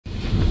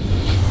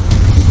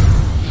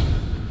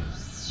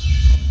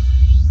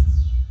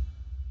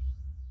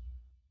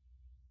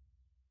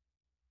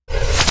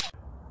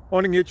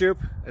Morning YouTube,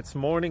 it's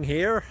morning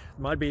here. It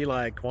might be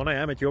like 1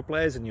 a.m. at your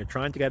place and you're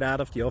trying to get out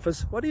of the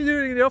office. What are you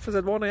doing in the office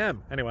at 1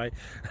 a.m? Anyway,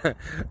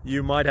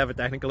 you might have a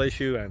technical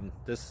issue and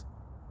this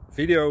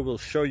video will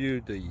show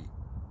you the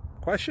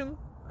question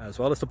as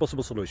well as the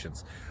possible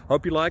solutions.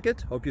 Hope you like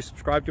it, hope you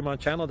subscribe to my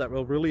channel. That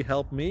will really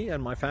help me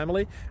and my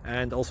family,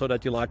 and also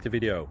that you like the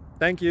video.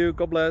 Thank you,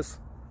 God bless.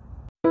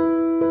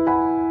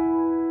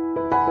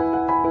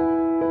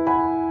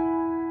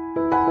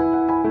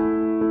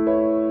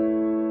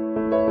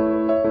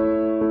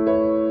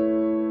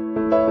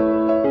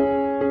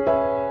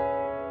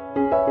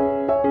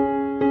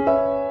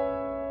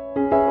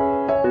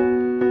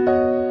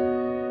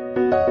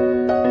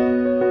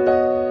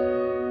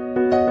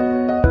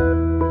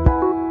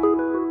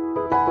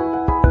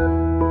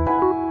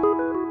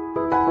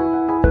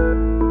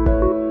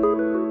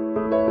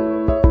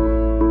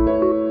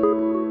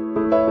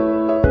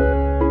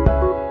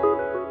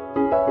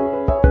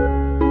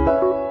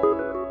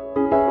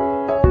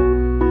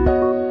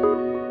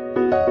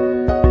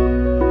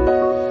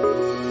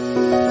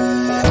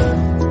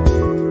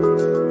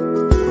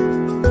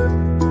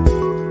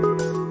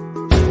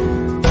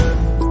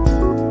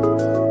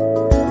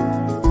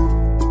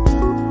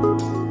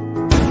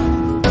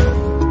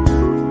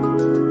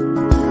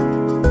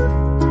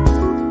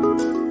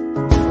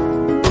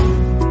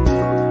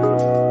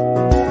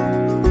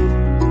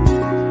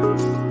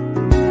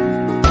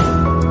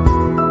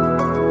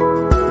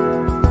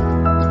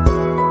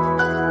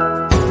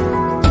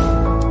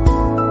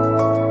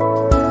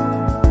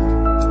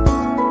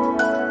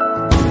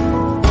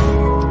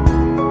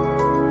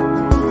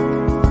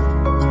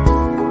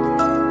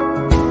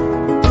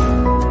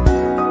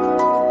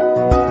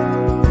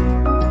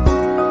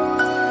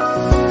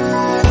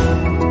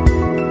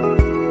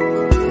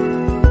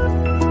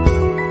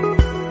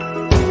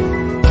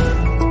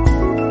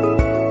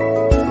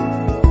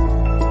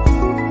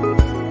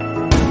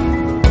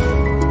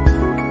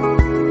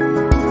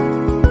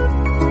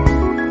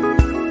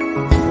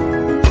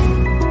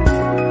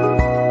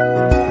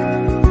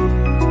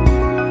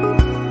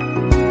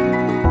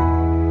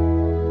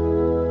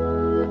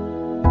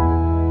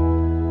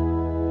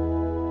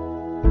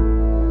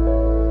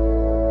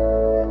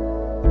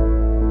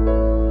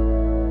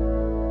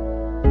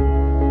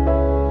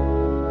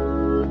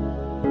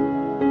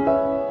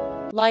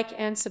 Like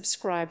and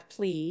subscribe,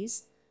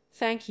 please.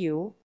 Thank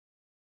you.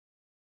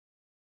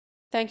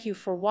 Thank you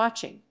for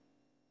watching.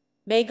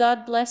 May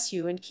God bless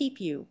you and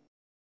keep you.